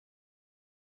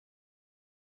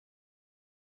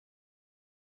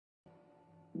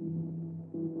We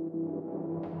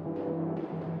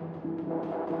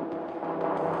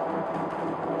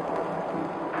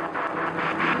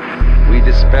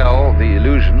dispel the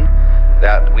illusion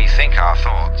that we think our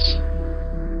thoughts.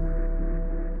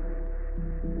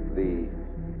 The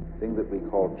thing that we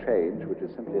call change, which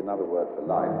is simply another word for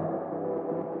life.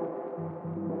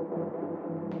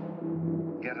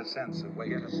 Get a sense of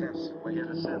weight. Get a sense of weight. Get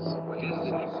a sense of weight.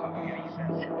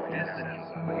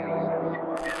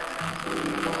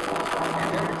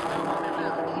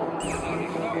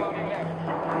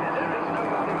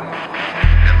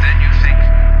 And then you think,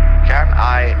 can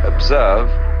I observe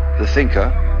the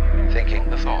thinker thinking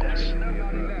the thoughts?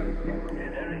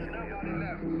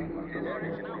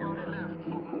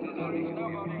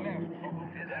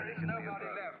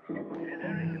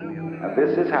 And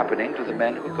this is happening to the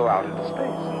men who go out into space.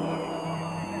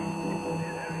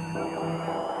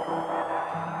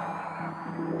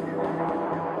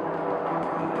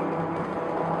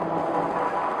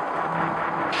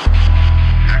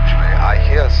 Actually, I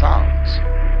hear sounds,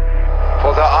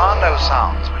 for there are no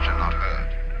sounds which are not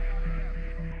heard.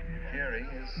 Hearing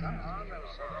is sound.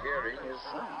 Hearing is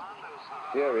sound.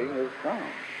 Hearing is sound.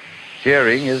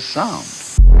 Hearing is sound.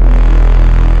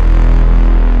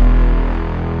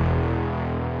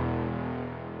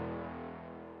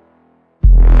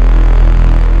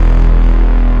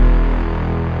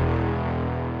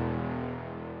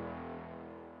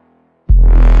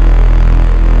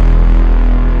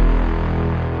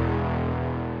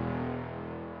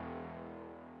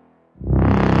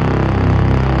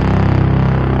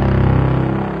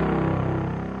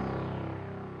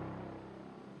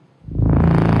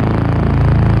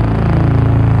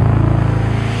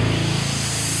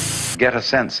 Get a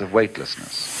sense of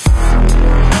weightlessness.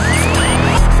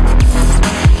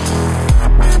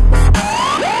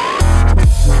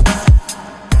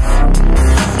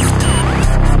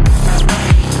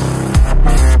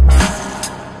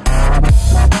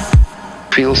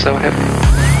 Feel so heavy.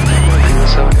 Feel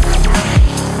so heavy.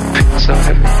 Feel so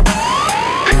heavy.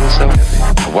 Feel so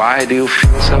heavy. Why do you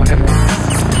feel so heavy?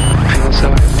 Feel so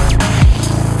heavy.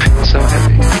 Feel so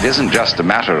heavy. It isn't just a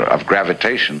matter of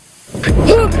gravitation.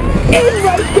 Hook in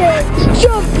right there!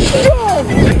 Jump strong!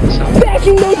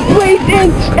 Backing those blades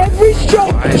in every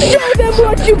stroke! Show them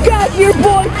what you got here,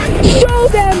 boy! Show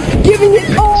them giving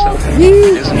it all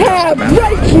you have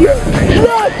right here!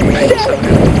 Look, step!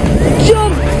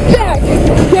 Jump back!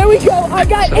 There we go! I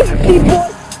got 80,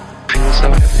 boy! Feel so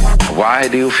heavy. Why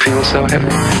do you feel so heavy?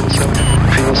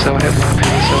 Feel so heavy.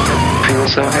 Feel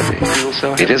so heavy. Feel so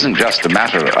heavy. It isn't just a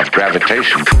matter of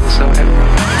gravitation. Feel so heavy.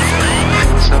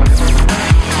 Feel so heavy.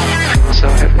 Feel so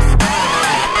heavy.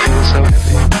 Feel so heavy.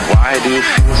 Why do you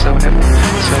feel so heavy?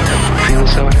 Feel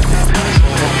so heavy.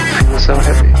 Feel so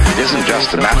heavy. It isn't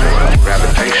just a matter of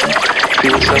gravitation.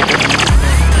 Feel so heavy.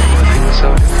 Feel so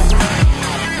heavy.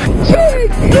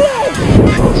 Big leg!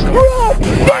 Rock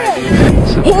there!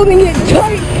 Holding it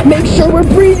tight. Make sure we're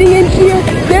breathing in here.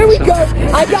 There we go.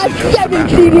 I got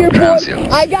 17 here, boy.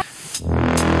 I got...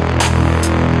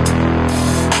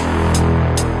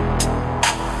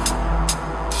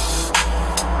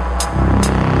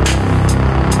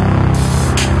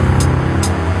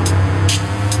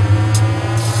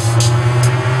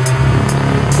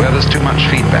 Where there's too much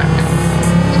feedback. Where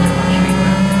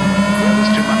there's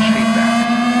too much feedback.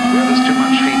 Where there's too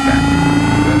much feedback.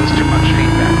 Where there's too much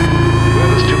feedback. Where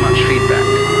there's too much feedback.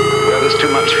 Where there's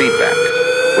too much feedback.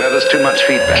 Where there's too much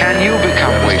feedback. Can you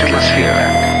become weightless here?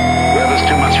 Where there's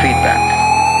too much feedback.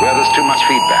 Where there's too much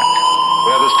feedback.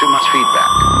 Where there's too much feedback.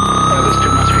 Where there's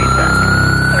too much feedback.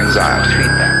 Anxiety,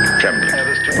 feedback, trembling.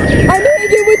 I'm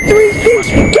hanging with 3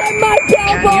 feet. Get my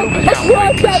ball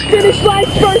across that finish line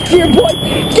first here, boy.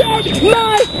 Get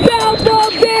my ball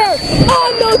there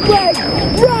on those legs.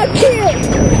 Rock here.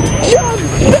 Jump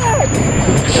back.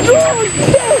 Strong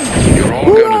down. You're all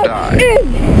gonna die. In.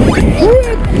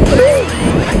 Rip me.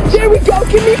 There we go.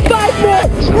 Give me 5 more.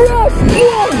 Rock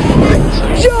 1.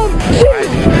 Jump 2.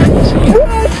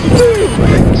 Rock 3.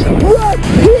 Rock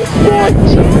 4.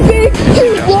 Big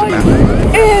 2. 1.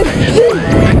 And 2.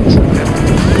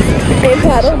 And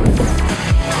paddle.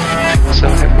 So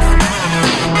heavy.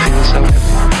 Feel so heavy.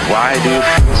 Why do you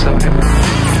feel so heavy?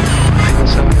 Feel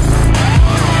so heavy.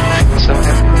 Feel so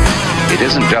heavy. It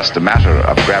isn't just a matter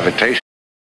of gravitation.